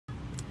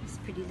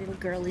pretty little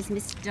girl is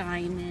Miss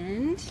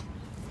Diamond.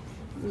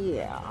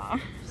 Yeah,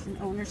 she's an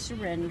owner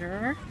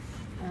surrender.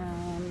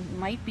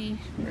 Might be,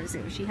 where is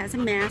it? She has a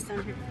mass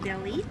on her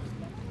belly,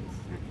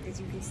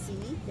 as you can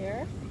see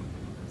there.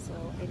 So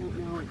I don't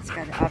know, it's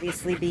got to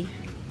obviously be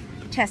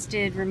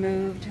tested,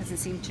 removed. Doesn't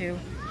seem to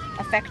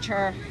affect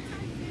her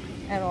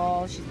at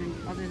all. She's been,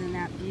 other than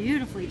that,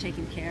 beautifully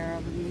taken care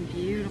of. I mean,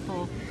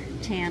 beautiful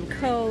tan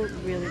coat,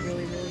 really,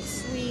 really, really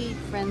sweet,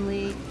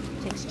 friendly,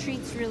 takes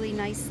treats really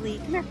nicely.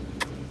 Come here.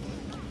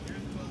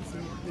 So,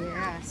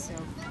 yeah, so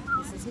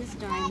this is Miss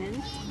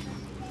Diamond.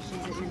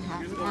 She's at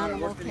Manhattan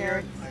Animal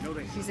Care.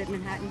 She's at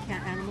Manhattan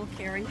Animal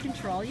Care and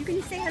Control. You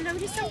can say hello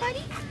to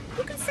somebody?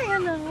 You can say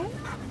hello.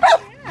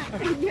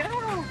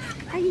 Yeah,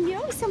 I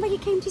know. Somebody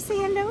came to say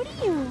hello to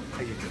you.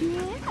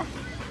 Yeah.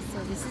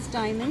 So this is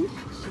Diamond.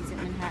 She's at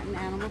Manhattan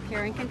Animal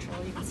Care and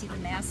Control. You can see the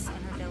mass on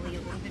her belly a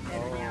little bit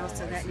better now,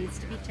 so that needs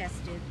to be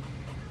tested.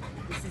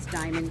 This is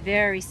Diamond.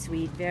 Very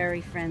sweet,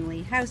 very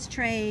friendly. House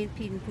trained,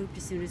 peed and pooped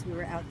as soon as we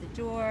were out the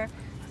door.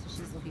 So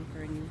she's looking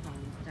for a new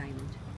home. Diamond.